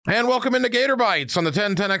And welcome into Gator Bites on the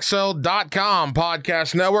 1010XL.com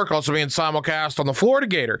podcast network, also being simulcast on the Florida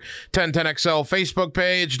Gator 1010XL Facebook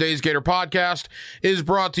page. Today's Gator podcast is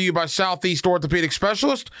brought to you by Southeast Orthopedic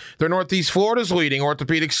Specialist. They're Northeast Florida's leading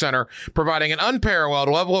orthopedic center, providing an unparalleled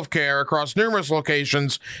level of care across numerous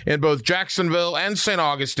locations in both Jacksonville and St.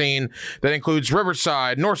 Augustine. That includes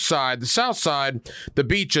Riverside, Northside, the South Side, the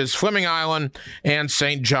beaches, Fleming Island, and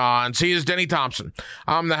St. John's. He is Denny Thompson.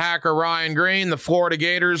 I'm the hacker, Ryan Green. The Florida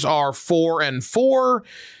Gators are 4-4.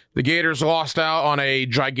 The Gators lost out on a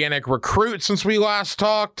gigantic recruit since we last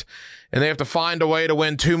talked, and they have to find a way to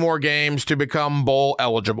win 2 more games to become bowl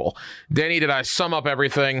eligible. Denny, did I sum up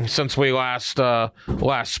everything since we last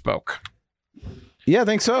spoke? Yeah, I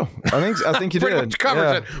think so. I think you did. Pretty much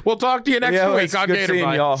covers it. We'll talk to you next week on Gator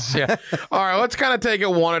Bites. Yeah. All right, let's kind of take it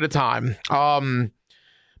one at a time.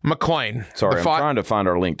 McClain. Sorry, I'm trying to find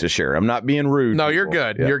our link to share. I'm not being rude. No, you're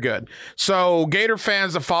good. Yeah. You're good. So, Gator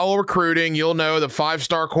fans that follow recruiting, you'll know the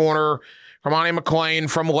 5-star corner, Kamani McClain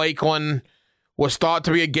from Lakeland, was thought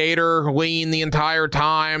to be a Gator lean the entire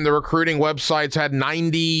time. The recruiting websites had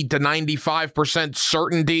 90 to 95%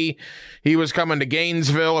 certainty he was coming to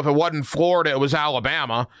Gainesville. If it wasn't Florida, it was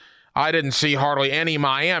Alabama. I didn't see hardly any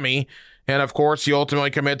Miami. And, of course, he ultimately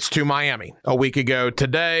commits to Miami a week ago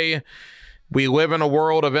today. We live in a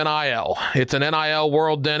world of NIL. It's an NIL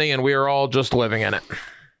world, Denny, and we are all just living in it.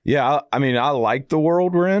 Yeah, I mean, I like the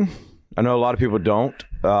world we're in. I know a lot of people don't.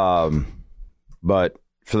 But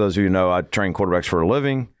for those of you who know, I train quarterbacks for a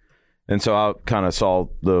living. And so I kind of saw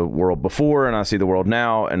the world before, and I see the world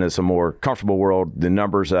now, and it's a more comfortable world. The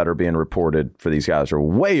numbers that are being reported for these guys are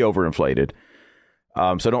way overinflated.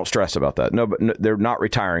 So don't stress about that. No, but they're not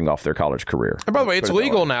retiring off their college career. And by the way, it's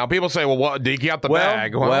legal now. People say, well, what? You got the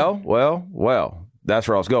bag. Well, that's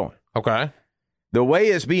where I was going. Okay. The way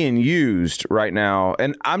it's being used right now,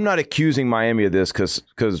 and I'm not accusing Miami of this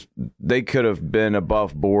because they could have been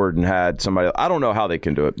above board and had somebody. I don't know how they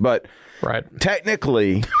can do it, but right.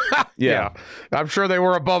 Technically, yeah. I'm sure they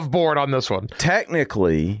were above board on this one.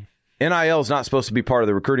 Technically, NIL is not supposed to be part of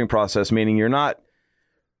the recruiting process, meaning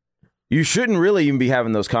you shouldn't really even be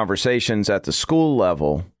having those conversations at the school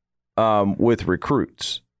level with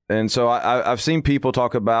recruits. And so I've seen people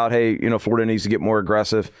talk about, hey, Florida needs to get more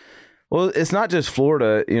aggressive. Well, it's not just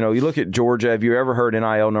Florida. You look at Georgia. Have you ever heard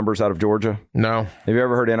NIL numbers out of Georgia? No. Have you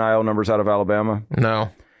ever heard NIL numbers out of Alabama? No.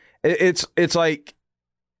 It's like...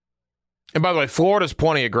 And by the way, Florida's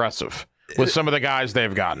plenty aggressive with some of the guys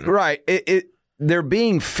they've gotten. Right. They're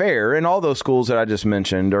being fair, and all those schools that I just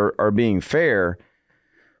mentioned are being fair.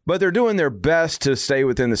 But they're doing their best to stay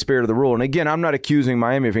within the spirit of the rule. And again, I'm not accusing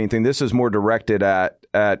Miami of anything. This is more directed at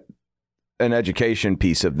an education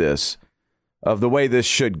piece of this, of the way this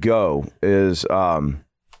should go is, I'll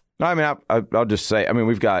just say,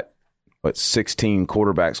 we've got, 16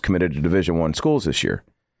 quarterbacks committed to Division I schools this year.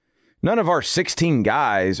 None of our 16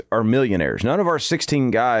 guys are millionaires. None of our 16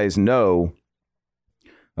 guys know,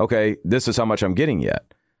 okay, this is how much I'm getting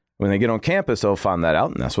yet. When they get on campus, they'll find that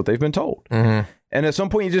out, and that's what they've been told. Mm-hmm. And at some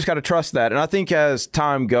point, you just got to trust that. And I think as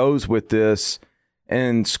time goes with this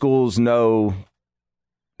and schools know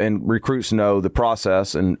and recruits know the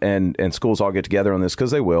process and schools all get together on this,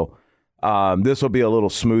 because they will, this will be a little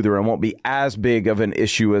smoother and won't be as big of an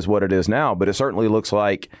issue as what it is now. But it certainly looks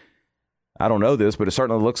like, I don't know this, but it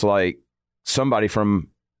certainly looks like somebody from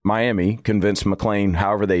Miami convinced McClain,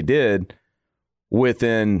 however they did,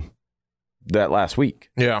 within that last week.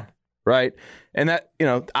 Yeah. Right. And that,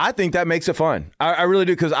 I think that makes it fun. I really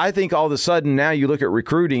do, because I think all of a sudden now you look at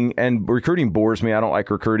recruiting, and recruiting bores me. I don't like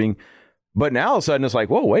recruiting. But now all of a sudden it's like,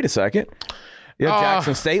 whoa, wait a second.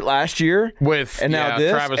 Jackson State last year and now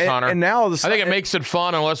this, Travis Hunter. And now all of a sudden, I think it makes it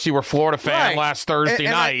fun unless you were a Florida fan last Thursday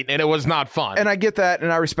night, and it was not fun. And I get that,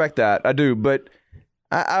 and I respect that. I do. But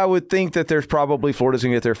I would think that there's probably Florida's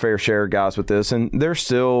going to get their fair share of guys with this, and they're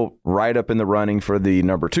still right up in the running for the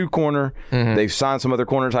number 2 corner. Mm-hmm. They've signed some other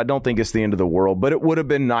corners. I don't think it's the end of the world, but it would have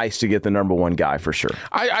been nice to get the number 1 guy for sure.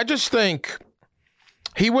 I just think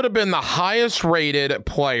he would have been the highest rated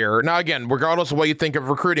player. Now, again, regardless of what you think of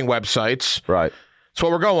recruiting websites, right? That's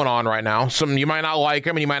what we're going on right now. Some you might not like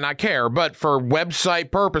him and you might not care, but for website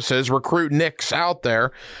purposes, recruit Nicks out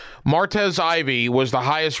there. Martez Ivy was the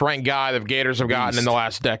highest ranked guy the Gators have gotten in the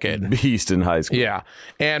last decade. Beast in high school. Yeah.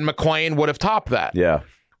 And McClain would have topped that. Yeah.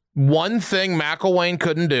 One thing McElwain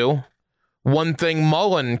couldn't do, one thing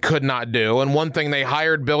Mullen could not do, and one thing they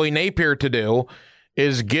hired Billy Napier to do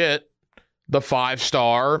is get the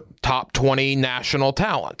 5-star top 20 national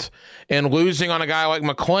talent. And losing on a guy like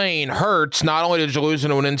McClain hurts. Not only did you lose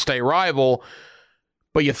into an in-state rival,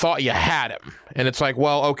 but you thought you had him. And it's like,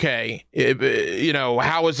 well, okay,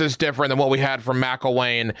 how is this different than what we had from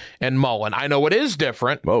McElwain and Mullen? I know it is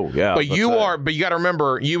different. Oh, yeah. But you got to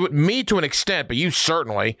remember, me to an extent, but you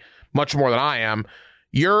certainly, much more than I am,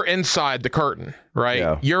 you're inside the curtain, right?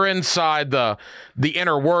 Yeah. You're inside the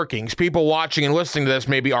inner workings. People watching and listening to this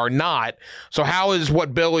maybe are not. So how is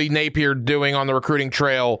what Billy Napier doing on the recruiting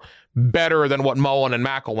trail better than what Mullen and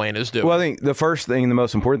McElwain is doing? Well, I think the first thing, the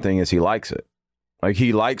most important thing is he likes it. Like,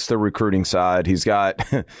 he likes the recruiting side. He's got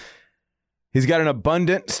an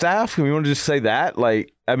abundant staff. We want to just say that.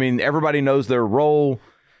 Like, I mean, everybody knows their role.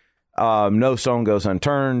 No stone goes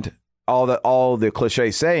unturned. All the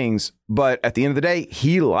cliche sayings, but at the end of the day,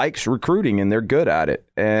 he likes recruiting and they're good at it.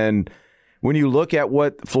 And when you look at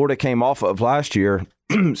what Florida came off of last year,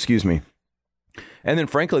 excuse me, and then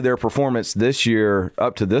frankly their performance this year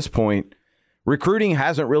up to this point, recruiting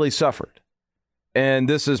hasn't really suffered. And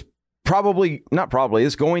this is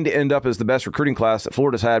it's going to end up as the best recruiting class that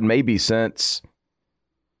Florida's had maybe since,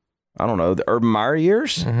 I don't know, the Urban Meyer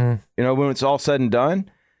years, when it's all said and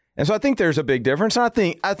done. And so I think there's a big difference. And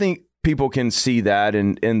I think people can see that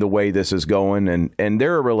in the way this is going, and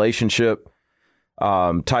they're a relationship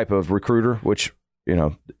type of recruiter, which,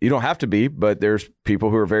 you don't have to be, but there's people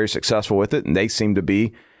who are very successful with it, and they seem to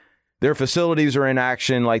be. Their facilities are in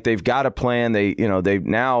action, like they've got a plan. They've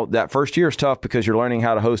now, that first year is tough because you're learning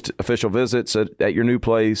how to host official visits at your new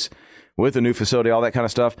place with a new facility, all that kind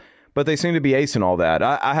of stuff. But they seem to be acing all that.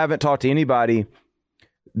 I haven't talked to anybody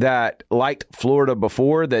that liked Florida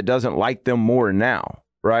before that doesn't like them more now.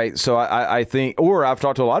 Right. So I think, or I've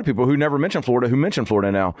talked to a lot of people who never mentioned Florida who mention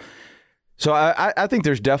Florida now. So I think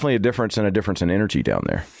there's definitely a difference in energy down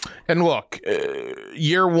there. And look,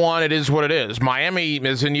 year one, it is what it is. Miami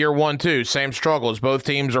is in year one, too. Same struggles. Both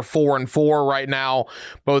teams are 4-4 right now.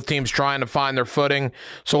 Both teams trying to find their footing.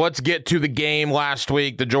 So let's get to the game last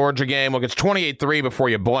week, the Georgia game. Look, it's 28-3 before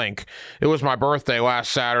you blink. It was my birthday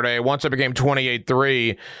last Saturday. Once it became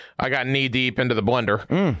 28-3, I got knee deep into the blender.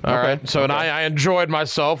 All right. So and I enjoyed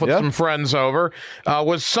myself with some friends over.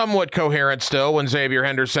 Was somewhat coherent still when Xavier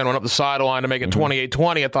Henderson went up the sideline to make it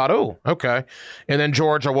 28-20. I thought, oh, okay. And then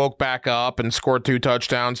Georgia woke back up and scored 2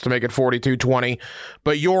 touchdowns to make it 42-20.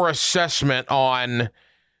 But your assessment on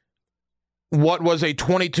what was a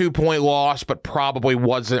 22-point loss, but probably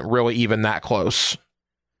wasn't really even that close.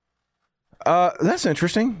 That's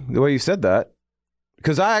interesting, the way you said that,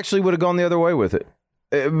 because I actually would have gone the other way with it.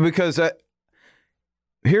 Because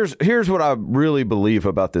here's what I really believe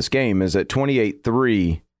about this game is that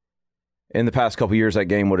 28-3 in the past couple of years, that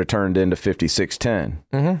game would have turned into 56-10.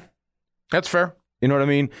 Mm-hmm. That's fair. You know what I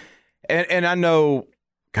mean? And I know,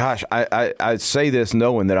 gosh, I say this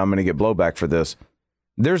knowing that I'm going to get blowback for this.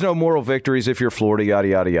 There's no moral victories if you're Florida, yada,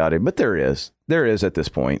 yada, yada. But there is. There is at this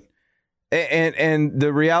point. And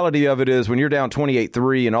the reality of it is when you're down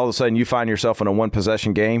 28-3 and all of a sudden you find yourself in a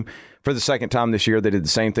one-possession game for the second time this year, they did the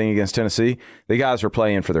same thing against Tennessee. The guys are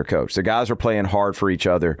playing for their coach. The guys are playing hard for each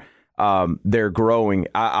other. They're growing.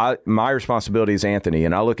 My responsibility is Anthony.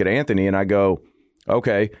 And I look at Anthony and I go,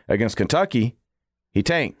 okay, against Kentucky, he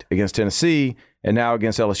tanked. Against Tennessee, and now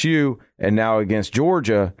against LSU, and now against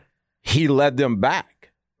Georgia, he led them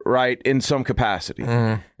back, right, in some capacity.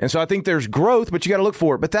 Mm. And so I think there's growth, but you got to look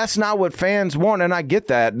for it. But that's not what fans want, and I get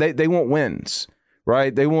that. They want wins,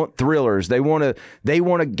 right? They want thrillers. They want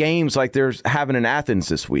a games like there's having in Athens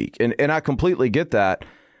this week, and I completely get that.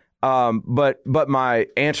 But my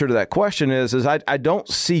answer to that question is I don't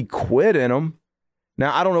see quit in them.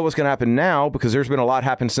 Now, I don't know what's going to happen now because there's been a lot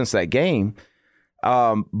happened since that game.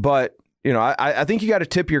 But, I think you got to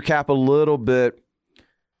tip your cap a little bit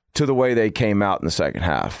to the way they came out in the second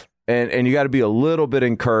half. And you got to be a little bit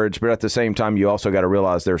encouraged, but at the same time, you also got to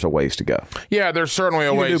realize there's a ways to go. Yeah, there's certainly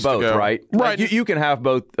a ways to go. You can do both, right? Right. Like you can have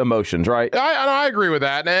both emotions, right? I agree with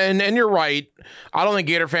that. And you're right. I don't think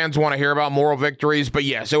Gator fans want to hear about moral victories, but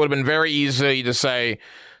yes, it would have been very easy to say,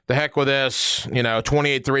 the heck with this,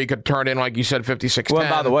 28-3 could turn in, like you said, 56-10. Well,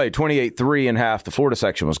 by the way, 28-3 and half, the Florida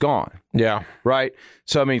section was gone. Yeah. Right?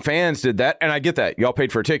 So, fans did that, and I get that. Y'all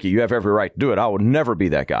paid for a ticket. You have every right to do it. I will never be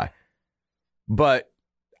that guy. But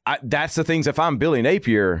that's the things, if I'm Billy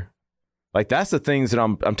Napier, like that's the things that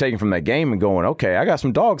I'm taking from that game and going, okay, I got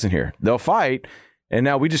some dogs in here. They'll fight, and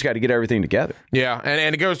now we just got to get everything together. Yeah,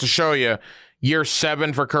 and it goes to show you, year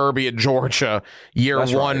 7 for Kirby at Georgia, year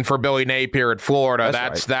 1 for Billy Napier at Florida.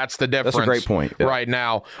 That's the difference. That's a great point. Yeah. Right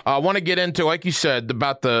now. I want to get into, like you said,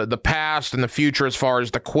 about the past and the future as far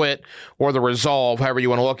as the quit or the resolve, however you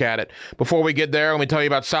want to look at it. Before we get there, let me tell you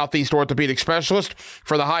about Southeast Orthopedic Specialist.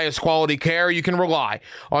 For the highest quality care, you can rely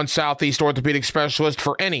on Southeast Orthopedic Specialist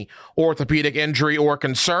for any orthopedic injury or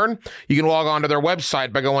concern. You can log on to their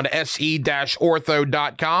website by going to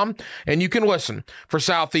se-ortho.com, and you can listen for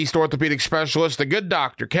Southeast Orthopedic Specialist, the good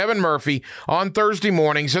doctor, Kevin Murphy, on Thursday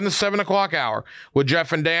mornings in the 7 o'clock hour with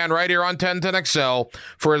Jeff and Dan right here on 1010XL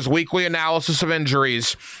for his weekly analysis of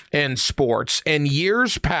injuries in sports. In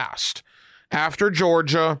years past, after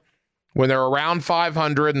Georgia, when they're around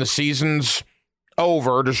 500 and the season's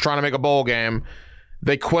over, just trying to make a bowl game,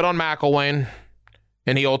 they quit on McElwain,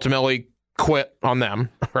 and he ultimately quit on them,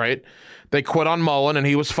 right? They quit on Mullen, and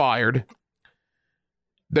he was fired.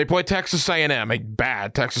 They play Texas A&M, a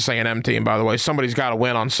bad Texas A&M team, by the way. Somebody's got to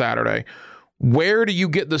win on Saturday. Where do you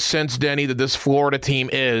get the sense, Denny, that this Florida team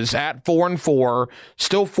is at 4-4,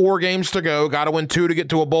 still 4 games to go, got to win 2 to get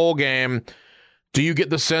to a bowl game? Do you get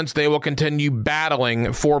the sense they will continue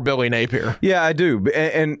battling for Billy Napier? Yeah, I do.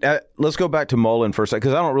 And let's go back to Mullen for a second,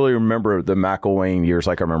 because I don't really remember the McElwain years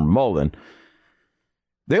like I remember Mullen.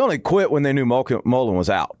 They only quit when they knew Mullen was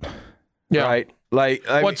out. Yeah. Right? Like,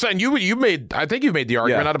 you made, I think you made the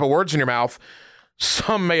argument, not to put words in your mouth.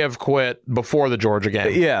 Some may have quit before the Georgia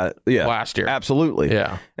game. Yeah. Last year. Absolutely.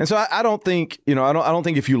 Yeah. And so I don't think, I don't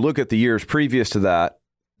think if you look at the years previous to that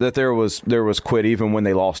there was quit even when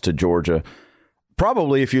they lost to Georgia.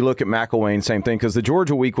 Probably if you look at McElwain, same thing, because the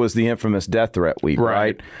Georgia week was the infamous death threat week,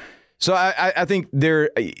 right? So I think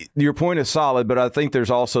your point is solid, but I think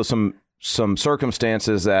there's also some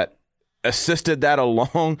circumstances that assisted that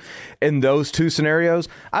along in those 2 scenarios.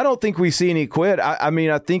 I don't think we see any quit. I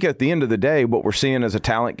mean, I think at the end of the day, what we're seeing is a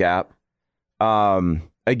talent gap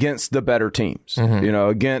against the better teams.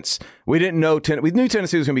 Mm-hmm. We didn't know we knew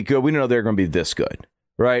Tennessee was going to be good. We didn't know they were going to be this good,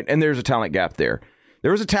 right? And there's a talent gap there.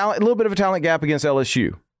 There was a little bit of a talent gap against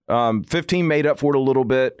LSU. 15 made up for it a little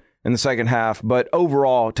bit in the second half, but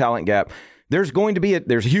overall talent gap. There's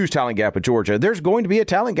a huge talent gap at Georgia. There's going to be a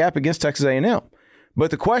talent gap against Texas A&M. But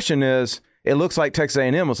the question is, it looks like Texas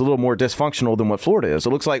A&M was a little more dysfunctional than what Florida is. It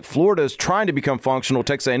looks like Florida is trying to become functional.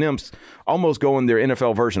 Texas A&M's almost going their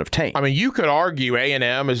NFL version of tank. I mean, you could argue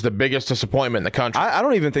A&M is the biggest disappointment in the country. I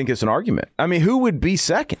don't even think it's an argument. I mean, who would be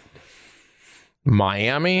second?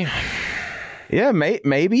 Miami? Yeah,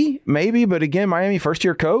 maybe. But again, Miami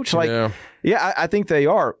first-year coach. I think they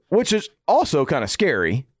are, which is also kind of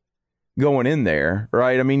scary going in there,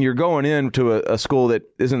 right? I mean, you're going into a school that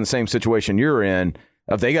is in the same situation you're in.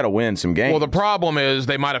 If they got to win some games. Well, the problem is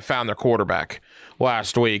they might have found their quarterback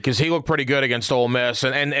last week because he looked pretty good against Ole Miss,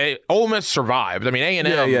 and Ole Miss survived. I mean, A&M.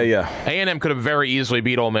 Yeah. A&M could have very easily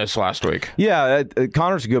beat Ole Miss last week. Yeah,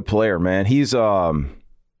 Connor's a good player, man. He's going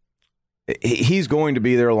to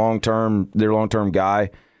be their long-term guy.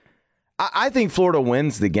 I think Florida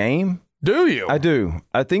wins the game. Do you? I do.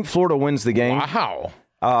 I think Florida wins the game. Wow.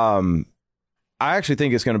 I actually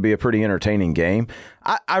think it's going to be a pretty entertaining game.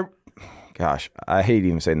 Gosh, I hate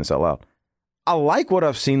even saying this out loud. I like what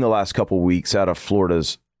I've seen the last couple of weeks out of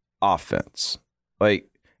Florida's offense. Like,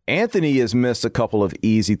 Anthony has missed a couple of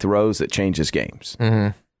easy throws that changes games,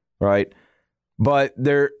 right? But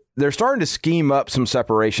they're starting to scheme up some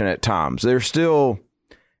separation at times. There's still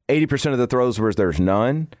 80% of the throws where there's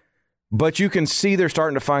none, but you can see they're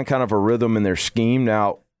starting to find kind of a rhythm in their scheme.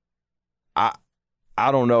 Now, I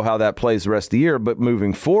don't know how that plays the rest of the year, but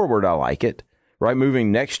moving forward, I like it. Right,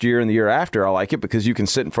 moving next year and the year after, I like it because you can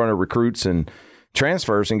sit in front of recruits and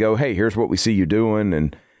transfers and go, hey, here's what we see you doing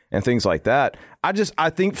and things like that. I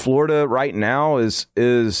think Florida right now is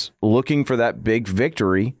looking for that big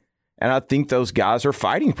victory, and I think those guys are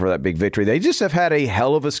fighting for that big victory. They just have had a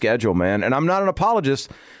hell of a schedule, man, and I'm not an apologist.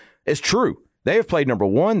 It's true. They have played number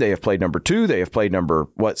 1. They have played number 2. They have played number,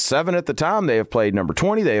 7 at the time. They have played number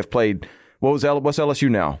 20. They have played, what's LSU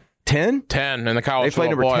now? 10? 10 in the college they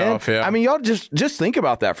played number playoff, 10. yeah. I mean, y'all just think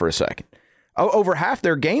about that for a second. Over half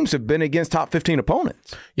their games have been against top 15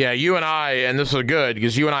 opponents. Yeah, you and I, and this is good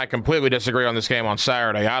because you and I completely disagree on this game on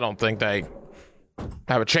Saturday. I don't think they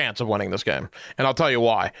have a chance of winning this game, and I'll tell you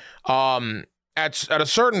why. At a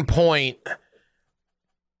certain point,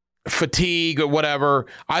 fatigue or whatever,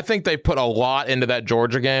 I think they put a lot into that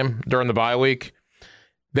Georgia game during the bye week.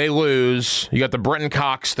 They lose. You got the Brenton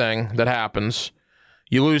Cox thing that happens.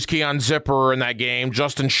 You lose Keon Zipper in that game.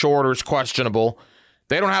 Justin Shorter's questionable.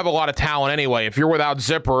 They don't have a lot of talent anyway. If you're without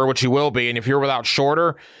Zipper, which you will be, and if you're without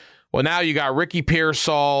Shorter, well, now you got Ricky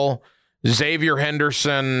Pearsall, Xavier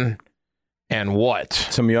Henderson, And what?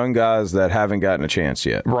 Some young guys that haven't gotten a chance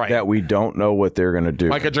yet. Right. That we don't know what they're going to do.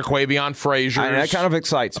 Like a Jaquavion Frazier. That kind of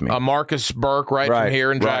excites me. A Marcus Burke from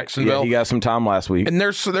here in Jacksonville. Yeah, he got some time last week. And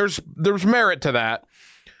there's merit to that.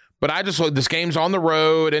 But I just look, this game's on the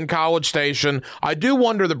road in College Station. I do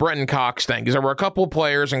wonder the Brenton Cox thing, because there were a couple of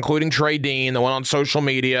players, including Trey Dean, that went on social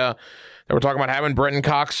media that were talking about having Brenton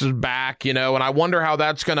Cox back, and I wonder how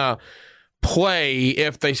that's going to play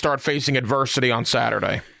if they start facing adversity on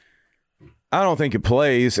Saturday. I don't think it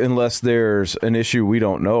plays unless there's an issue we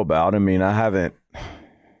don't know about. I mean,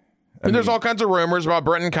 There's all kinds of rumors about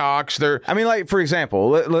Brenton Cox. Like, for example,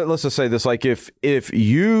 let's just say this. Like, if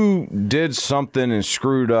you did something and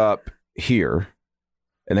screwed up here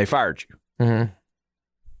and they fired you,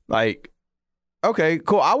 like, okay,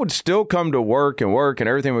 cool. I would still come to work and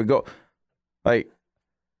everything would go. Like,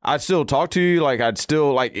 I'd still talk to you. Like, I'd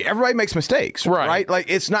still, like, everybody makes mistakes, right? Like,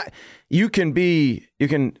 it's not, you can be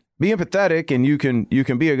empathetic and you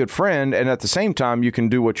can be a good friend, and at the same time you can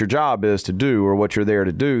do what your job is to do or what you're there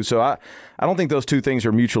to do. So I don't think those two things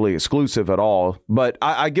are mutually exclusive at all. But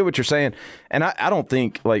I get what you're saying, and I don't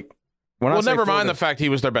think, like, never mind the fact he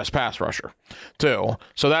was their best pass rusher too.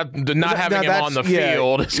 So that not having him on the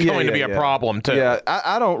field is going to be a problem too. Yeah,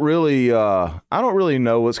 I don't really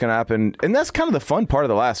know what's going to happen, and that's kind of the fun part of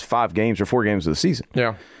the last 5 games or 4 games of the season.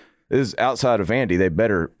 Yeah, is outside of Vandy, they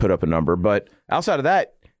better put up a number, but outside of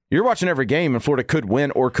that, you're watching every game, and Florida could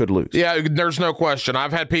win or could lose. Yeah, there's no question.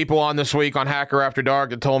 I've had people on this week on Hacker After Dark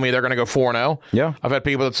that told me they're going to go 4-0. Yeah. I've had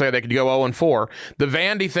people that say they could go 0-4. The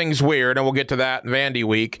Vandy thing's weird, and we'll get to that in Vandy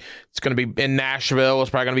week. It's going to be in Nashville.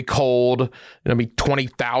 It's probably going to be cold. There'll be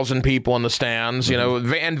 20,000 people in the stands.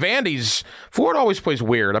 And Vandy's Florida always plays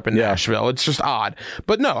weird up in Nashville. It's just odd.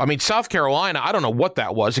 But no, I mean, South Carolina, I don't know what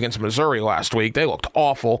that was against Missouri last week. They looked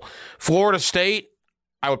awful. Florida State,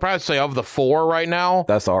 I would probably say of the 4 right now,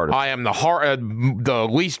 that's the hardest. I am the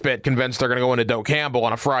least bit convinced they're going to go into Doak Campbell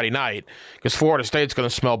on a Friday night, because Florida State's going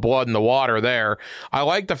to smell blood in the water there. I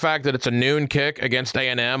like the fact that it's a noon kick against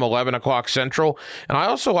A&M, 11 o'clock Central, and I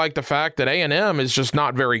also like the fact that A&M is just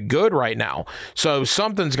not very good right now. So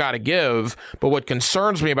something's got to give, but what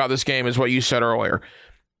concerns me about this game is what you said earlier.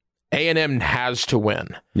 A&M has to win.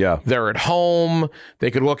 Yeah. They're at home.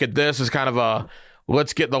 They could look at this as kind of a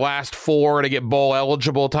let's get the last 4 to get bowl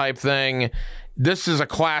eligible type thing. This is a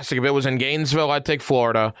classic. If it was in Gainesville, I'd take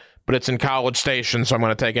Florida, but it's in College Station, so I'm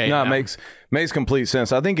going to take A&M. No, it makes complete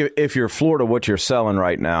sense. I think if you're Florida, what you're selling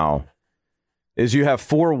right now is you have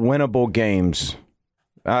 4 winnable games.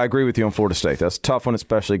 I agree with you on Florida State. That's a tough one,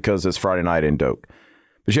 especially because it's Friday night in Doak.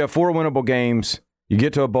 But you have 4 winnable games. You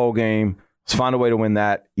get to a bowl game. Let's find a way to win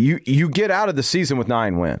that. You get out of the season with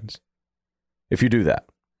 9 wins if you do that.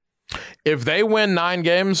 If they win 9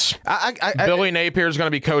 games, Billy Napier is going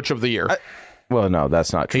to be coach of the year. Well, no,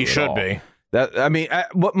 that's not true. He should be.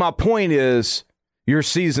 What my point is, your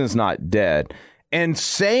season's not dead. And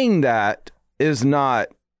saying that is not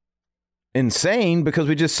insane, because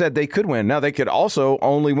we just said they could win. Now, they could also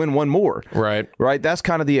only win 1 more. Right. Right? That's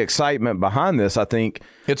kind of the excitement behind this, I think.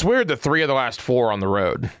 It's weird that 3 of the last 4 on the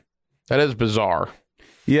road. That is bizarre.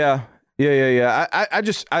 Yeah.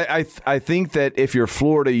 I think that if you're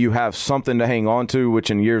Florida, you have something to hang on to,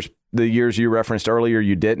 which in the years you referenced earlier,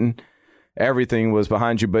 you didn't. Everything was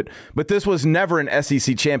behind you, but this was never an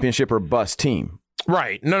SEC championship or bust team.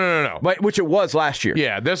 Right. No. But which it was last year.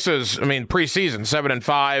 Yeah, this is, preseason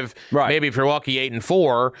 7-5. Right. Maybe if you're lucky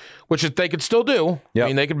 8-4, which they could still do. Yep. I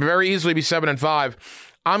mean, they could very easily be 7-5.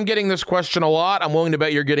 I'm getting this question a lot. I'm willing to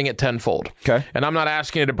bet you're getting it tenfold. Okay. And I'm not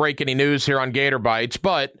asking you to break any news here on Gator Bites,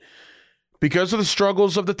 but because of the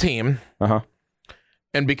struggles of the team,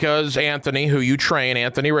 and because Anthony, who you train,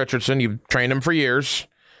 Anthony Richardson, you've trained him for years,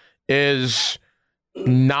 is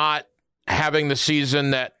not having the season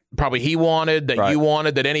that probably he wanted, that you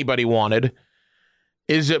wanted, that anybody wanted,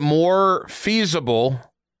 is it more feasible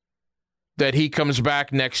that he comes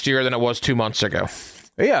back next year than it was 2 months ago?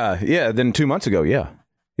 Yeah, than 2 months ago, yeah,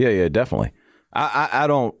 definitely. I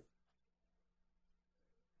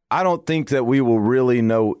don't think that we will really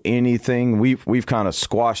know anything. We've kind of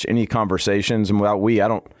squashed any conversations, and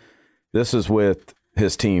this is with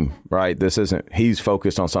his team, right? This isn't, he's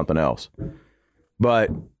focused on something else. But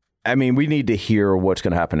we need to hear what's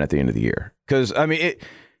going to happen at the end of the year. Because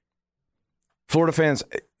Florida fans,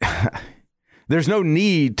 there's no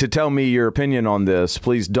need to tell me your opinion on this.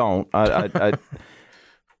 Please don't.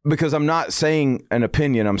 Because I'm not saying an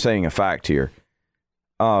opinion, I'm saying a fact here.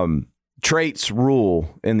 Traits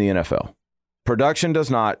rule in the NFL. Production does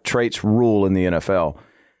not. Traits rule in the NFL.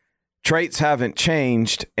 Traits haven't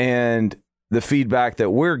changed, and the feedback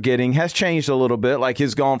that we're getting has changed a little bit. Like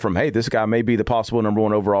he's gone from, hey, this guy may be the possible number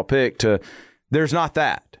 1 overall pick to there's not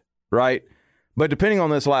that, right? But depending on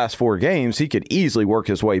this last 4 games, he could easily work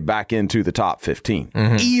his way back into the top 15.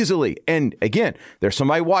 Easily. And again, there's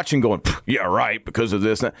somebody watching going, yeah, right, because of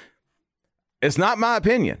this. It's not my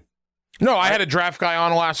opinion. No, I had a draft guy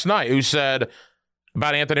on last night who said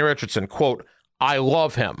about Anthony Richardson, quote, I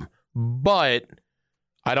love him, but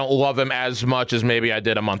I don't love him as much as maybe I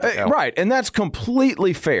did a month ago. Right, and that's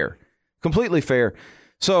completely fair. Completely fair.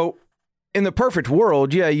 So in the perfect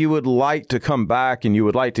world, yeah, you would like to come back and you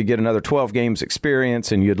would like to get another 12 games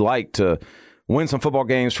experience and you'd like to win some football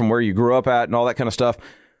games from where you grew up at and all that kind of stuff.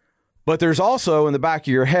 But there's also in the back of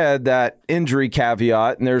your head that injury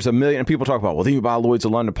caveat, and there's a million people talk about, well, think about Lloyd's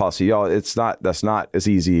of London posse. Y'all, that's not as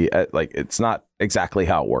easy. It's not exactly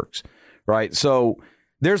how it works, right? So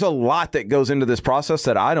there's a lot that goes into this process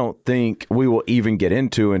that I don't think we will even get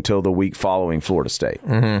into until the week following Florida State.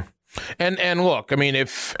 And look, I mean,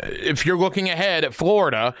 if you're looking ahead at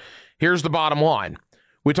Florida, here's the bottom line.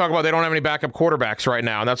 We talk about they don't have any backup quarterbacks right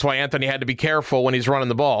now, and that's why Anthony had to be careful when he's running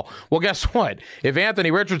the ball. Well, guess what? If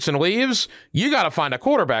Anthony Richardson leaves, you got to find a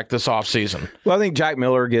quarterback this offseason. Well, I think Jack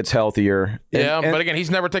Miller gets healthier. But again,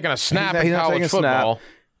 he's never taken a snap in college football.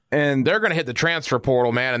 And they're going to hit the transfer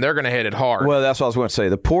portal, man, and they're going to hit it hard. Well, that's what I was going to say.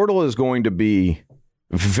 The portal is going to be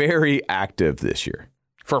very active this year.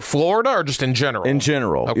 For Florida or just in general? In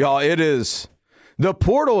general. Okay. Y'all, it is. The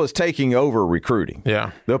portal is taking over recruiting.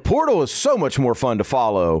 Yeah. The portal is so much more fun to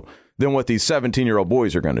follow than what these 17-year-old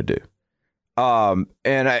boys are going to do.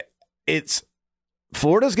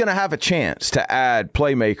 Florida's going to have a chance to add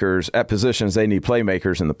playmakers at positions they need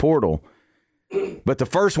playmakers in the portal. But the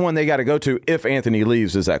first one they got to go to if Anthony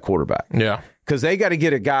leaves is that quarterback. Yeah. Because they got to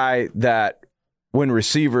get a guy that when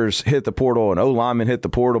receivers hit the portal and O-linemen hit the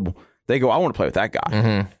portal, they go, I want to play with that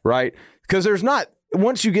guy, right? Because there's not,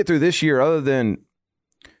 once you get through this year, other than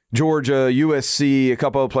Georgia, USC, a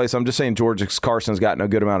couple of places, I'm just saying Georgia, Carson's gotten a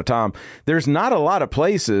good amount of time. There's not a lot of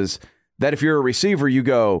places that if you're a receiver, you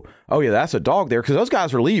go, oh, yeah, that's a dog there, because those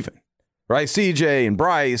guys are leaving, right? CJ and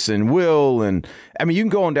Bryce and Will. And I mean, you can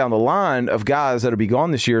go on down the line of guys that'll be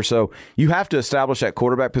gone this year. So you have to establish that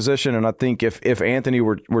quarterback position. And I think if Anthony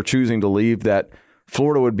were choosing to leave, that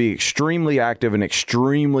Florida would be extremely active and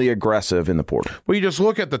extremely aggressive in the portal. Well, you just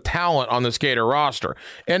look at the talent on this Gator roster,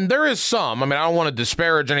 and there is some. I mean, I don't want to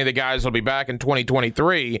disparage any of the guys that'll be back in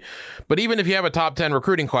 2023, but even if you have a top 10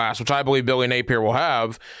 recruiting class, which I believe Billy Napier will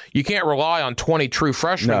have, you can't rely on 20 true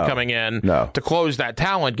freshmen coming in to close that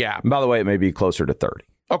talent gap. And by the way, it may be closer to 30.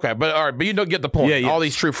 Okay, but all right, but you don't get the point. Yeah, all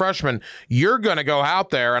these true freshmen, you're going to go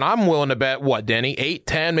out there, and I'm willing to bet, what, Denny, 8,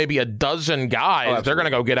 10, maybe a dozen guys, they're going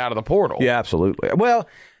to go get out of the portal. Yeah, absolutely. Well,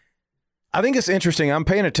 I think it's interesting. I'm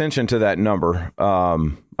paying attention to that number.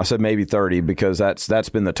 I said maybe 30 because that's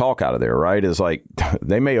been the talk out of there, right? Is like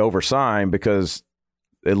they may oversign because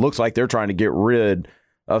it looks like they're trying to get rid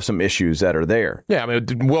of some issues that are there. Yeah, I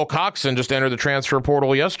mean, Will Coxon just entered the transfer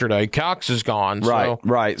portal yesterday. Cox is gone.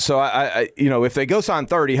 Right. So, I if they go sign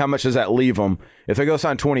 30, how much does that leave them? If they go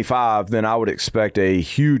sign 25, then I would expect a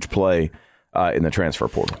huge play in the transfer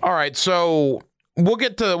portal. All right, so we'll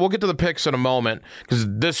get to the picks in a moment because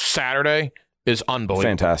this Saturday is unbelievable.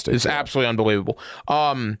 Fantastic. It's absolutely unbelievable.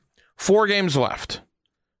 4 games left.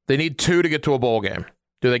 They need 2 to get to a bowl game.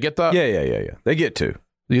 Do they get that? Yeah. They get 2.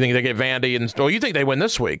 Do you think they get Vandy and? Oh, you think they win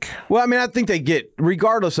this week? Well, I mean, I think they get,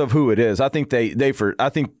 regardless of who it is. I think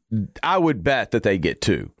I would bet that they get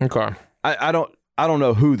 2. Okay. I don't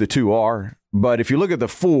know who the 2 are, but if you look at the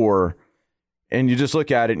 4 and you just look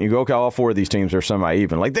at it and you go, okay, all 4 of these teams are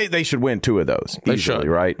semi-even. Like they should win 2 of those easily, they should.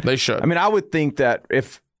 Right? They should. I mean, I would think that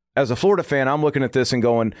if, as a Florida fan, I'm looking at this and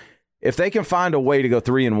going, if they can find a way to go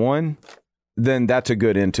 3-1, then that's a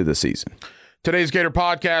good end to the season. Today's Gator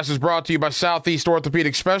Podcast is brought to you by Southeast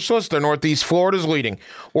Orthopedic Specialists. They're Northeast Florida's leading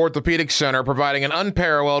orthopedic center, providing an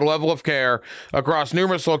unparalleled level of care across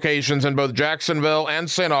numerous locations in both Jacksonville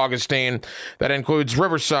and St. Augustine. That includes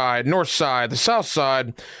Riverside, Northside, the South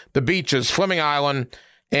Side, the beaches, Fleming Island,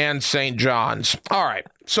 and St. John's. All right,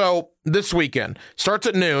 so this weekend starts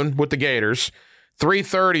at noon with the Gators.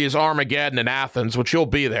 3:30 is Armageddon in Athens, which you'll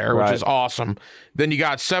be there, which is awesome. Then you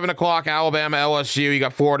got 7 o'clock Alabama, LSU. You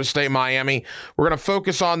got Florida State, Miami. We're going to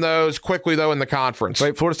focus on those quickly, though, in the conference.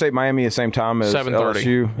 Wait, Florida State, Miami, the same time as 7:30.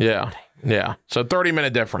 LSU? Yeah. So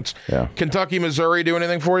 30-minute difference. Yeah. Kentucky, Missouri do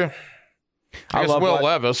anything for you? I guess Will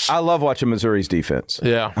Levis. I love watching Missouri's defense.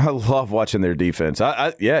 Yeah. I love watching their defense.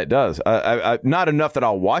 Yeah, it does. I not enough that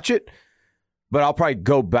I'll watch it, but I'll probably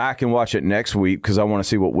go back and watch it next week because I want to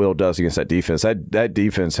see what Will does against that defense. That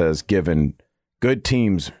defense has given good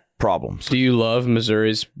teams problems. Do you love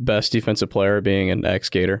Missouri's best defensive player being an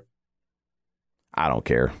ex-Gator? I don't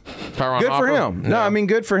care. Tyron Good Hopper? for him. Yeah. No, I mean,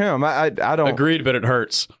 good for him. I don't. Agreed, but it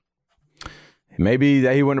hurts. Maybe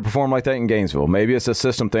that he wouldn't have performed like that in Gainesville. Maybe it's a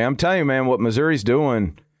system thing. I'm telling you, man, what Missouri's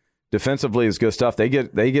doing defensively is good stuff. They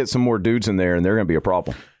get some more dudes in there, and they're going to be a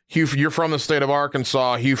problem. Hugh, you're from the state of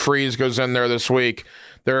Arkansas. Hugh Freeze goes in there this week.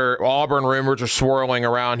 Auburn rumors are swirling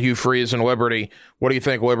around Hugh Freeze and Liberty. What do you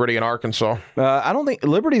think, Liberty and Arkansas? I don't think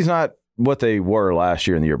Liberty's not what they were last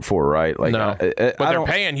year and the year before, right? Like, no, but they're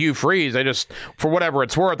paying Hugh Freeze. They just, for whatever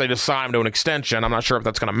it's worth, they just signed him to an extension. I'm not sure if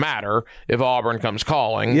that's going to matter if Auburn comes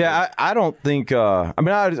calling. Yeah, I don't think. I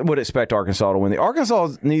would expect Arkansas to win.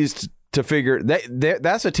 Arkansas needs to figure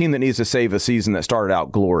that's a team that needs to save a season that started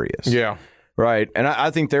out glorious. Yeah, right. And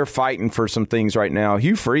I think they're fighting for some things right now.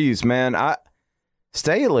 Hugh Freeze, man,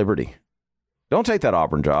 stay at Liberty. Don't take that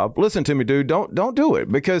Auburn job. Listen to me, dude. Don't do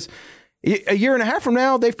it, because a year and a half from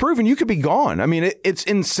now, they've proven you could be gone. I mean, it's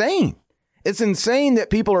insane. It's insane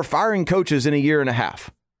that people are firing coaches in a year and a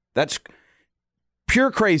half. That's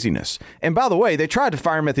pure craziness. And by the way, they tried to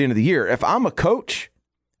fire him at the end of the year. If I'm a coach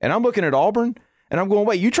and I'm looking at Auburn and I'm going,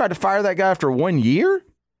 wait, you tried to fire that guy after 1 year?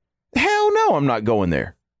 Hell no, I'm not going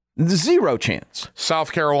there. Zero chance.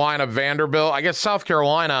 South Carolina, Vanderbilt. I guess South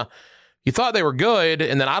Carolina, you thought they were good,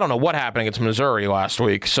 and then I don't know what happened against Missouri last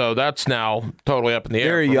week. So that's now totally up in the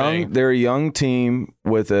air. They're a young team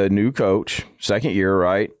with a new coach, second year,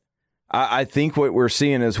 right? I think what we're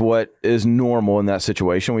seeing is what is normal in that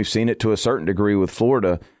situation. We've seen it to a certain degree with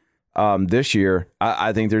Florida this year.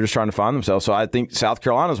 I think they're just trying to find themselves. So I think South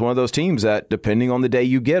Carolina is one of those teams that, depending on the day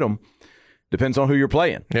you get them, depends on who you're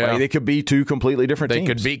playing. Yeah. Like, they could be two completely different teams.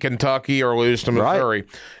 They could beat Kentucky or lose to Missouri.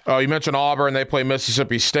 Right. You mentioned Auburn. They play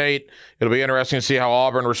Mississippi State. It'll be interesting to see how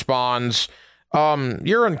Auburn responds.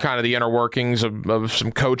 You're in kind of the inner workings of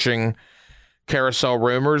some coaching carousel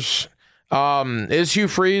rumors. Is Hugh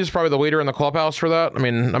Freeze probably the leader in the clubhouse for that? I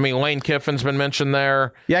mean, Lane Kiffin's been mentioned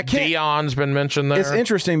there. Yeah, Deion's been mentioned there. It's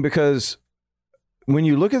interesting because when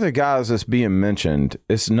you look at the guys that's being mentioned,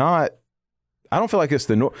 it's not. I don't feel like it's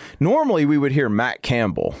normally we would hear Matt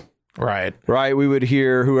Campbell. Right. We would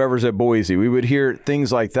hear whoever's at Boise. We would hear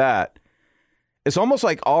things like that. It's almost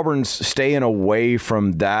like Auburn's staying away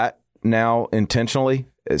from that now intentionally,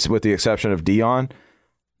 it's with the exception of Deion.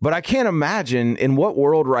 But I can't imagine in what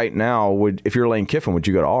world right now if you're Lane Kiffin, would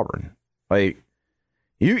you go to Auburn? Like,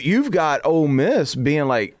 you've got Ole Miss being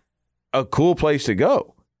like a cool place to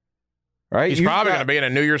go. Right? He's probably going to be in a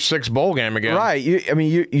New Year's Six bowl game again. Right.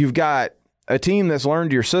 You've got a team that's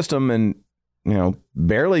learned your system and,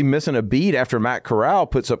 barely missing a beat after Matt Corral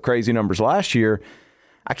puts up crazy numbers last year.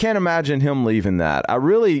 I can't imagine him leaving that. I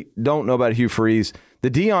really don't know about Hugh Freeze.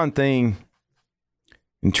 The Deion thing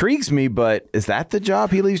intrigues me, but is that the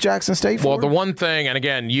job he leaves Jackson State for? Well, the one thing, and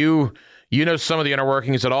again, you know some of the inner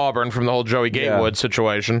workings at Auburn from the whole Joey Gatewood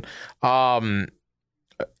situation.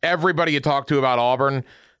 Everybody you talk to about Auburn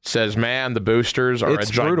says, man, the boosters are a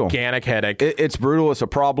gigantic headache. It's brutal. It's a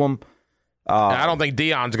problem. I don't think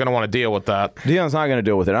Deion's going to want to deal with that. Deion's not going to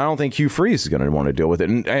deal with it. I don't think Hugh Freeze is going to want to deal with it.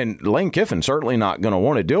 And Lane Kiffin certainly not going to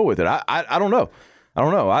want to deal with it. I don't know.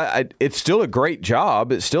 It's still a great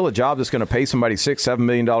job. It's still a job that's going to pay somebody $6-7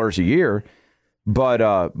 million a year. But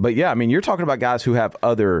yeah, I mean, you're talking about guys who have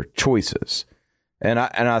other choices. And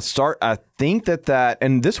I think that,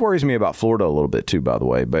 and this worries me about Florida a little bit too, by the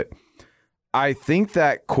way, but I think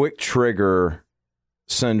that quick trigger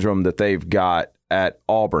syndrome that they've got at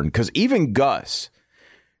Auburn, because even Gus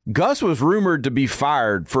was rumored to be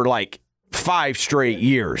fired for like 5 straight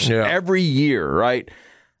years, every year, right?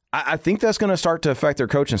 I think that's going to start to affect their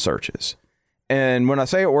coaching searches. And when I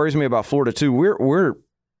say it worries me about Florida too, we're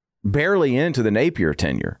barely into the Napier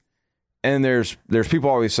tenure, and there's people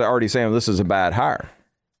already saying this is a bad hire.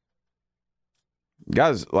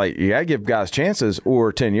 Guys, like, you gotta give guys chances,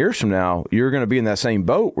 or 10 years from now, you're going to be in that same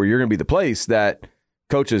boat where you're going to be the place that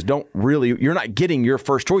coaches you're not getting your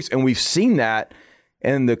first choice. And we've seen that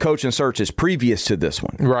in the coaching searches previous to this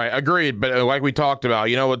one. Right. Agreed. But like we talked about,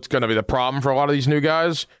 what's going to be the problem for a lot of these new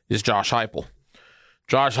guys is Josh Heupel.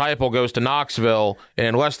 Josh Heupel goes to Knoxville, and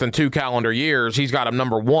in less than 2 calendar years, he's got him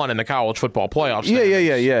number 1 in the college football playoffs.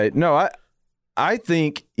 Yeah. No, I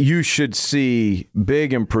think you should see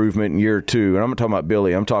big improvement in year 2. And I'm not talking about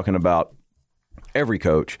Billy. I'm talking about every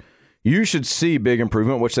coach. You should see big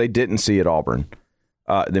improvement, which they didn't see at Auburn.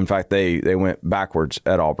 In fact, they went backwards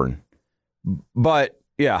at Auburn. But,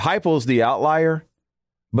 yeah, Heupel's the outlier.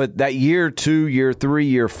 But that year 2, year 3,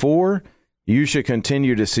 year 4, you should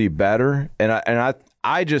continue to see better. And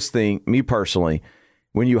I just think, me personally,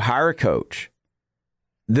 when you hire a coach,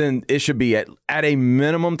 then it should be at a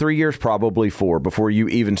minimum 3 years, probably 4, before you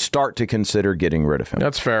even start to consider getting rid of him.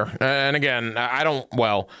 That's fair. And again,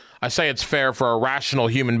 I say it's fair for a rational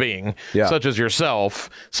human being, such as yourself.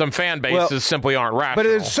 Some fan bases simply aren't rational. But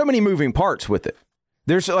there's so many moving parts with it.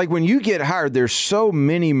 There's like when you get hired, there's so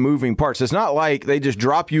many moving parts. It's not like they just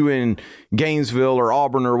drop you in Gainesville or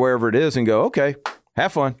Auburn or wherever it is and go, okay,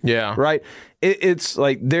 have fun. Yeah. Right? It's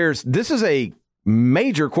like this is a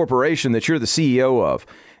major corporation that you're the CEO of.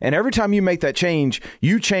 And every time you make that change,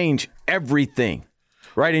 you change everything.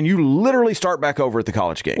 Right, and you literally start back over at the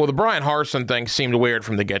college game. Well, the Brian Harsin thing seemed weird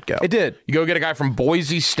from the get-go. It did. You go get a guy from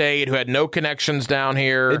Boise State who had no connections down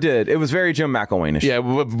here. It did. It was very Jim McElwain-ish. Yeah,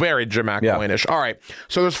 very Jim McElwain-ish. All right,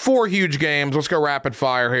 so there's 4 huge games. Let's go rapid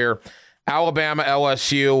fire here. Alabama,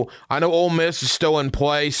 LSU. I know Ole Miss is still in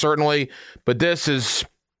play, certainly, but this is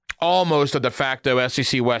almost a de facto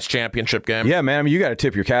SEC West championship game. Yeah, man. I mean, you got to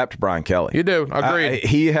tip your cap to Brian Kelly. You do. Agreed.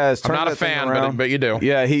 He has. I'm not a fan, but you do.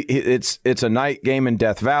 Yeah, it's a night game in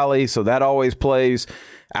Death Valley, so that always plays.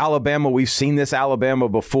 Alabama, we've seen this Alabama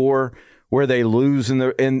before, where they lose in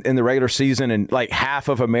the regular season, and like half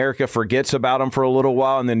of America forgets about them for a little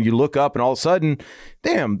while, and then you look up, and all of a sudden,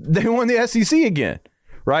 damn, they won the SEC again.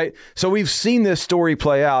 Right? So we've seen this story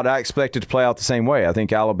play out. I expect it to play out the same way. I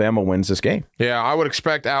think Alabama wins this game. Yeah, I would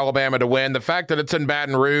expect Alabama to win. The fact that it's in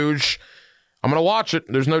Baton Rouge, I'm going to watch it.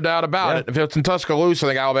 There's no doubt about it. If it's in Tuscaloosa, I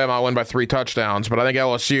think Alabama will win by 3 touchdowns. But I think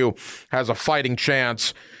LSU has a fighting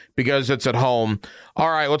chance because it's at home.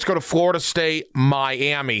 All right, let's go to Florida State,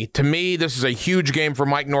 Miami. To me, this is a huge game for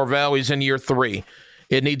Mike Norvell. He's in year 3.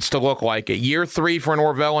 It needs to look like it. Year 3 for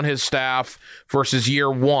Norvell and his staff versus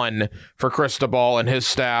year 1 for Cristobal and his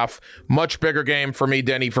staff. Much bigger game for me,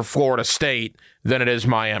 Denny, for Florida State than it is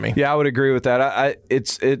Miami. Yeah, I would agree with that.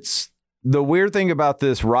 It's the weird thing about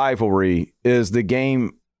this rivalry is the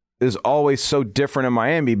game is always so different in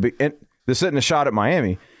Miami. And they're sitting a shot at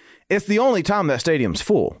Miami. It's the only time that stadium's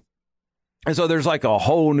full. And so there's like a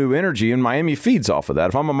whole new energy, and Miami feeds off of that.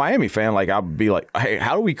 If I'm a Miami fan, like I'll be like, hey,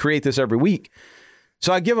 how do we create this every week?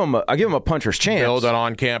 So I give them a puncher's chance. Build an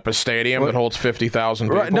on-campus stadium that holds 50,000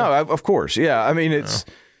 people. Right, no, of course, yeah. I mean,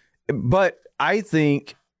 but I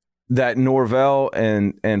think that Norvell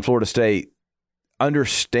and Florida State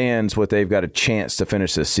understands what they've got a chance to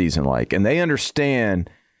finish this season like, and they understand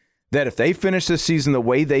that if they finish this season the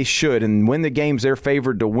way they should and win the games they're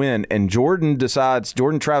favored to win, and Jordan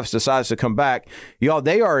Travis decides to come back, y'all,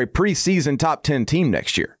 they are a preseason top 10 team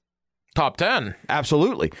next year. Top 10.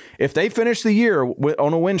 Absolutely. If they finish the year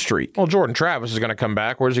on a win streak. Well, Jordan Travis is going to come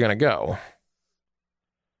back. Where's he going to go?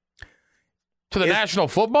 To the National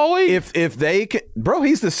Football League? If they can, bro,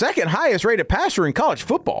 he's the second highest rated passer in college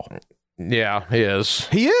football. Yeah, he is.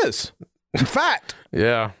 He is. Fact.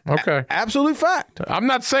 Yeah. Okay. Absolute fact. I'm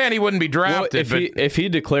not saying he wouldn't be drafted. Well, if he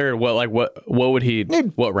declared what would he?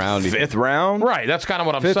 What round? Fifth round. Right. That's kind of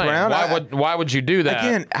what I'm Fifth saying. Round. Why would you do that?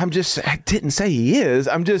 Again, I didn't say he is.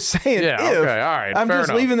 I'm just saying. Yeah. If. Okay. All right. I'm Fair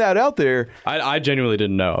just enough. leaving that out there. I genuinely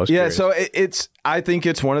didn't know. I was curious. So I think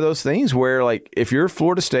it's one of those things where, like, if you're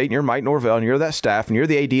Florida State and you're Mike Norvell and you're that staff and you're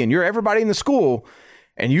the AD and you're everybody in the school,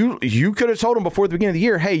 and you could have told them before the beginning of the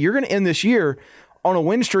year, hey, you're going to end this year on a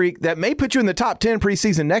win streak that may put you in the top 10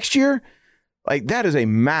 preseason next year. Like, that is a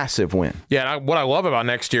massive win. Yeah, and what I love about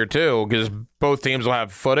next year, too, because both teams will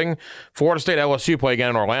have footing, Florida State LSU play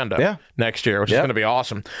again in Orlando next year, which is going to be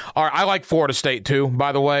awesome. All right, I like Florida State, too,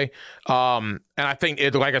 by the way. And I think,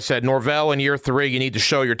 like I said, Norvell in year 3, you need to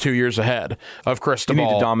show you're 2 years ahead of Cristobal. You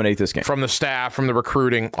need to dominate this game. From the staff, from the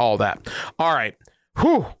recruiting, all that. All right.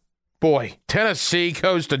 Whew. Boy, Tennessee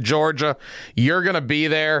goes to Georgia. You're going to be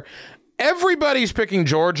there. Everybody's picking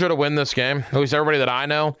Georgia to win this game, at least everybody that I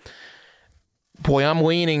know. Boy, I'm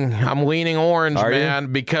leaning orange,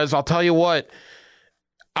 man, because I'll tell you what.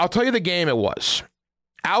 I'll tell you the game it was.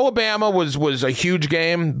 Alabama was a huge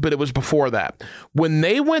game, but it was before that. When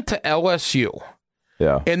they went to LSU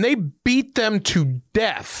and they beat them to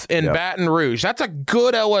death in Baton Rouge, that's a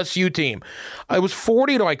good LSU team. It was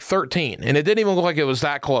 40-13, and it didn't even look like it was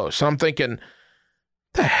that close. And I'm thinking,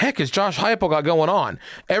 the heck is Josh Heupel got going on?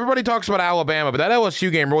 Everybody talks about Alabama, but that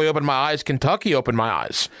LSU game really opened my eyes. Kentucky opened my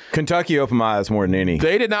eyes. Kentucky opened my eyes more than any.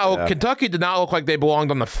 They did not. Kentucky did not look like they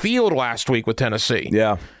belonged on the field last week with Tennessee.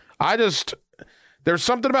 Yeah. There's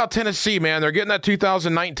something about Tennessee, man. They're getting that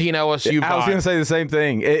 2019 LSU vibe. I was going to say the same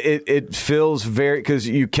thing. It feels very, because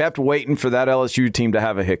you kept waiting for that LSU team to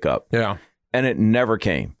have a hiccup. Yeah. And it never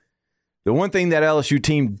came. The one thing that LSU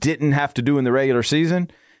team didn't have to do in the regular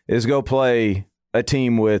season is go play a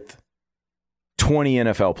team with 20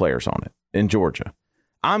 NFL players on it in Georgia.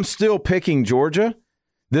 I'm still picking Georgia.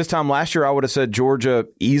 This time last year, I would have said Georgia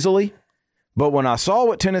easily. But when I saw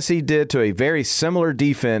what Tennessee did to a very similar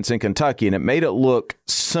defense in Kentucky, and it made it look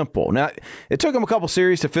simple. Now, it took them a couple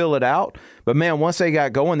series to fill it out, but man, once they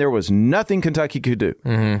got going, there was nothing Kentucky could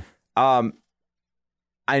do.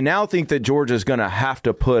 I now think that Georgia's going to have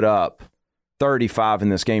to put up 35 in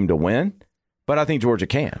this game to win, but I think Georgia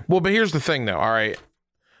can. Well, but here's the thing, though, all right?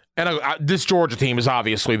 And this Georgia team is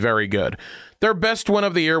obviously very good. Their best win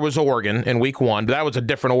of the year was Oregon in week 1, but that was a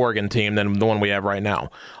different Oregon team than the one we have right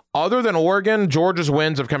now. Other than Oregon, Georgia's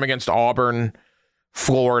wins have come against Auburn,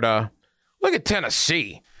 Florida. Look at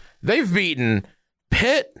Tennessee. They've beaten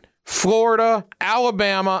Pitt, Florida,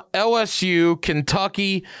 Alabama, LSU,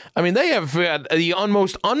 Kentucky. I mean, they have had the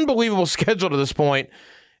most unbelievable schedule to this point,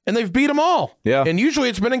 and they've beat them all. Yeah. And usually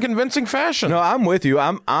it's been in convincing fashion. No, I'm with you.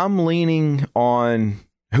 I'm leaning on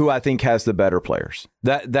who I think has the better players.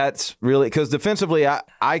 That's really because defensively,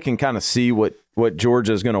 I can kind of see what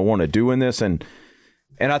Georgia is going to want to do in this, and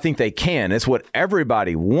I think they can. It's what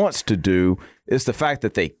everybody wants to do. Is the fact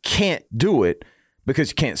that they can't do it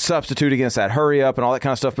because you can't substitute against that hurry up and all that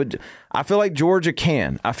kind of stuff. But I feel like Georgia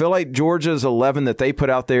can. I feel like Georgia's 11 that they put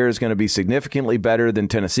out there is going to be significantly better than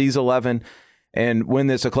Tennessee's 11. And when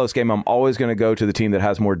it's a close game, I'm always going to go to the team that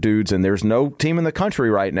has more dudes. And there's no team in the country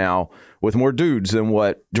right now with more dudes than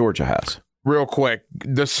what Georgia has. Real quick,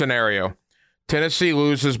 this scenario. Tennessee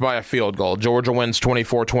loses by a field goal. Georgia wins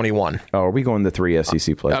 24-21. Oh, are we going the 3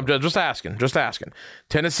 SEC players? I'm just asking.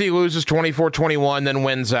 Tennessee loses 24-21, then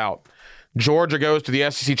wins out. Georgia goes to the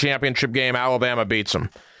SEC championship game. Alabama beats them.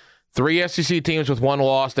 3 SEC teams with 1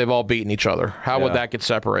 loss. They've all beaten each other. How would that get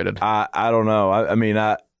separated? I don't know. I mean,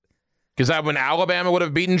 because that when Alabama would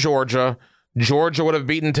have beaten Georgia, Georgia would have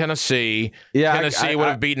beaten Tennessee. Yeah, Tennessee would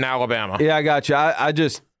have beaten Alabama. Yeah, I got you. I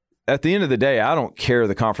just, at the end of the day, I don't care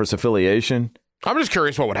the conference affiliation. I'm just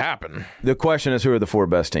curious what would happen. The question is, who are the 4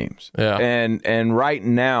 best teams? Yeah. And right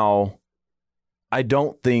now, I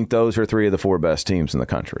don't think those are 3 of the 4 best teams in the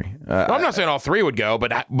country. I'm not saying all 3 would go,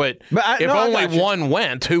 but if only one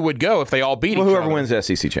went, who would go if they all beat each other? Whoever wins the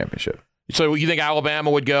SEC championship. So you think Alabama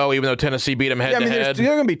would go, even though Tennessee beat them head to head? There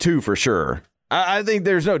are going to be 2 for sure. I think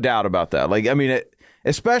there's no doubt about that. Like, I mean,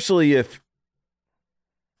 especially if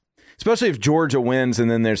Georgia wins and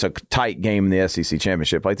then there's a tight game in the SEC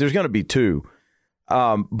championship, like there's going to be 2.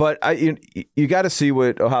 But you got to see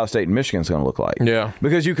what Ohio State and Michigan's going to look like. Yeah.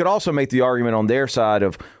 Because you could also make the argument on their side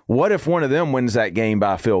of what if one of them wins that game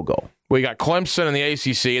by a field goal? We got Clemson in the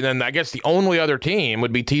ACC, and then I guess the only other team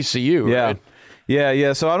would be TCU. Yeah. Right?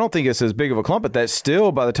 Yeah. So I don't think it's as big of a clump, but that's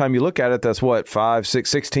still, by the time you look at it, that's what, 5,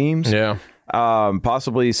 6 teams? Yeah.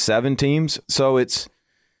 Possibly 7 teams. So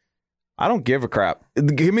I don't give a crap.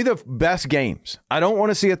 Give me the best games. I don't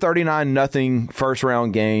want to see a 39-0 first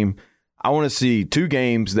round game. I want to see 2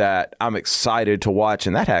 games that I'm excited to watch,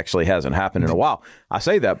 and that actually hasn't happened in a while. I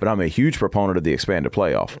say that, but I'm a huge proponent of the expanded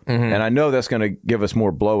playoff. And I know that's going to give us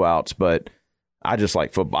more blowouts, but I just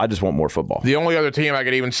like football. I just want more football. The only other team I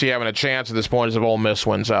could even see having a chance at this point is if Ole Miss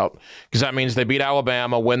wins out, because that means they beat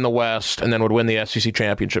Alabama, win the West, and then would win the SEC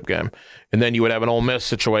championship game. And then you would have an Ole Miss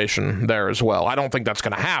situation there as well. I don't think that's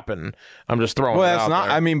going to happen. I'm just throwing it out there.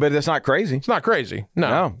 I mean, but it's not crazy. It's not crazy.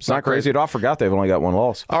 No, it's not crazy at all. I forgot they've only got 1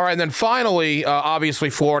 loss. All right, and then finally, obviously,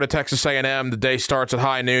 Florida, Texas A&M. The day starts at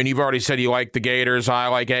high noon. You've already said you like the Gators. I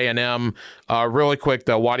like A&M. Really quick,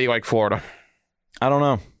 though, why do you like Florida? I don't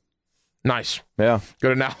know. Nice. Yeah.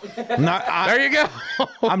 Good enough. There you go.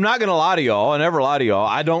 I'm not going to lie to y'all. I never lie to y'all.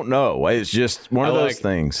 I don't know. It's just one of those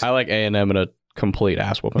things. I like A&M in a complete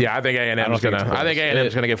ass whooping. Yeah, I think A&M is going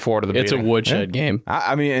to get Florida the beating. It's a woodshed game.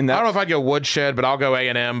 I mean, I don't know if I'd go woodshed, but I'll go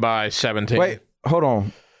A&M by 17. Wait, hold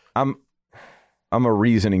on. I'm a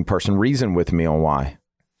reasoning person. Reason with me on why.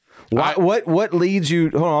 What leads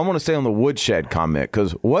you? Hold on. I want to stay on the woodshed comment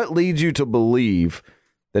because what leads you to believe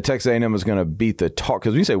that Texas A&M is going to beat the Tar?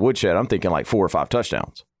 Because when you say woodshed, I'm thinking like 4 or 5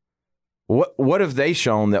 touchdowns. What have they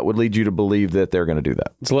shown that would lead you to believe that they're going to do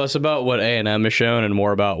that? It's less about what A&M has shown and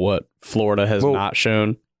more about what Florida has not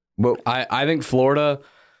shown. I think Florida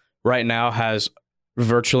right now has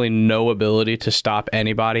virtually no ability to stop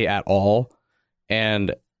anybody at all.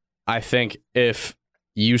 And I think if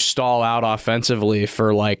you stall out offensively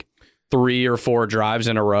for like 3 or 4 drives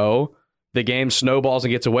in a row, the game snowballs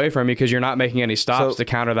and gets away from you because you're not making any stops to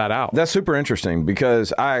counter that out. That's super interesting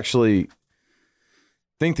because I actually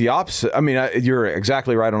think the opposite. I mean, you're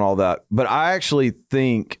exactly right on all that. But I actually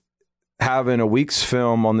think having a week's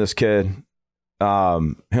film on this kid,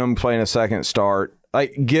 him playing a second start,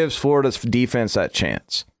 like gives Florida's defense that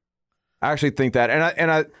chance. I actually think that. And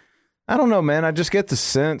I don't know, man. I just get the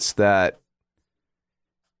sense that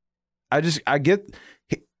I get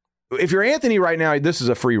if you're Anthony right now, this is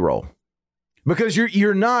a free roll. Because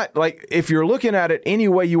you're not, like, if you're looking at it any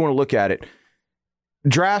way you want to look at it,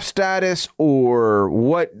 draft status or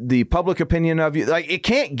what the public opinion of you, like, it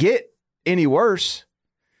can't get any worse.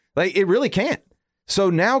 Like, it really can't. So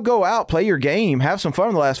now go out, play your game, have some fun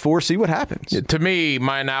in the last 4, see what happens. To me,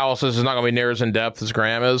 my analysis is not going to be near as in-depth as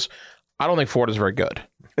Graham is. I don't think Florida's very good.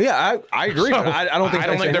 Yeah, I agree. So, I don't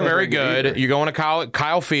think they're very good. You're going to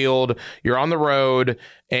Kyle Field. You're on the road,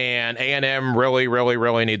 and A&M really, really,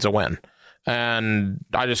 really needs a win. And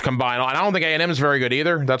I just combine, and I don't think A&M is very good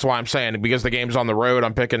either. That's why I'm saying, because the game's on the road,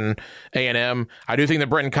 I'm picking A&M. I do think the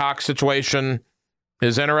Brenton Cox situation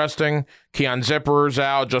is interesting. Keon Zipper's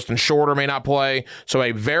out. Justin Shorter may not play. So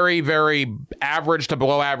a very, very average to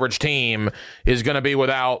below average team is going to be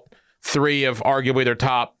without 3 of arguably their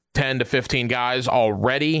top 10 to 15 guys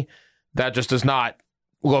already. That just does not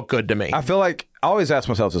look good to me. I feel like I always ask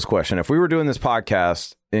myself this question. If we were doing this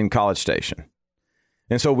podcast in College Station,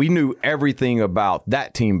 and so we knew everything about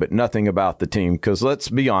that team, but nothing about the team, because let's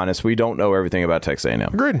be honest, we don't know everything about Texas A&M.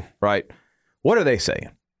 Agreed. Right? What are they saying?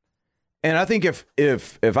 And I think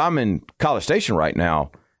if I'm in College Station right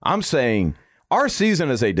now, I'm saying our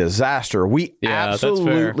season is a disaster. We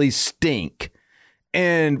absolutely stink.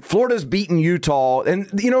 And Florida's beaten Utah, and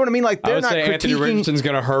you know what I mean? Like, they're not critiquing. Anthony Richardson's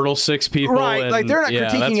going to hurdle 6 people. Right, like they're not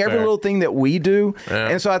critiquing every little thing that we do. Yeah.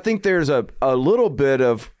 And so I think there's a little bit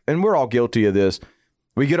of, and we're all guilty of this,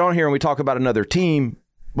 we get on here and we talk about another team,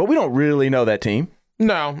 but we don't really know that team.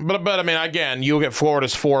 No, but I mean, again, you'll get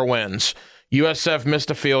Florida's 4 wins. USF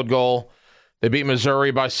missed a field goal. They beat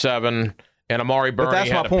Missouri by 7, and Amari Burney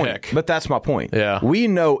had a pick. But that's my point. Yeah. We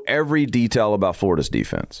know every detail about Florida's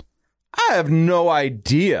defense. I have no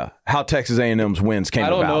idea how Texas A&M's wins came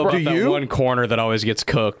about. I don't know about Do that you? one corner that always gets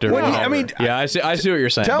cooked. Or I mean, yeah, I see what you're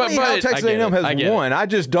saying. Tell me how Texas A&M has won. I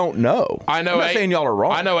just don't know. I know. I'm not saying y'all are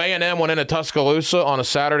wrong. I know A&M went into Tuscaloosa on a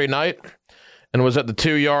Saturday night and was at the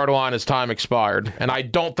 2-yard line as time expired. And I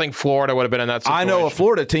don't think Florida would have been in that situation. I know a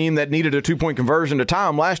Florida team that needed a 2-point conversion to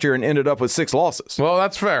time last year and ended up with 6 losses. Well,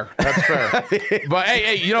 that's fair. That's fair. But,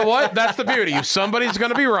 hey, you know what? That's the beauty. Somebody's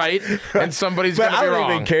going to be right and somebody's going to be wrong. I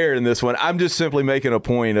don't even care in this one. I'm just simply making a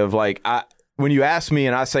point of, like, when you ask me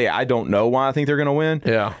and I say I don't know why I think they're going to win,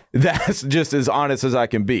 yeah, that's just as honest as I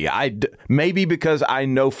can be. Maybe because I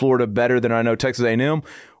know Florida better than I know Texas A&M,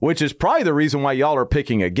 which is probably the reason why y'all are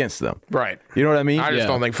picking against them. Right. You know what I mean? I just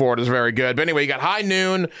don't think Florida's very good. But anyway, you got high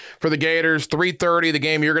noon for the Gators, 3:30, the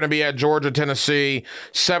game you're going to be at, Georgia, Tennessee,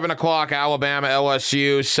 7 o'clock, Alabama,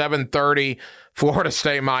 LSU, 7:30, Florida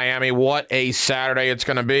State, Miami. What a Saturday it's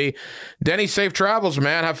going to be. Denny, safe travels,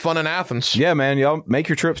 man. Have fun in Athens. Yeah, man. Y'all make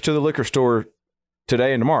your trips to the liquor store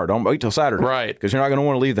today and tomorrow. Don't wait till Saturday. Right. Because you're not going to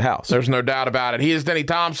want to leave the house. There's no doubt about it. He is Denny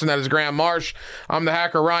Thompson. That is Graham Marsh. I'm the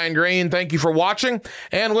hacker Ryan Green. Thank you for watching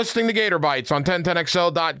and listening to Gator Bites on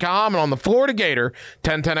 1010XL.com and on the Florida Gator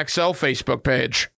 1010XL Facebook page.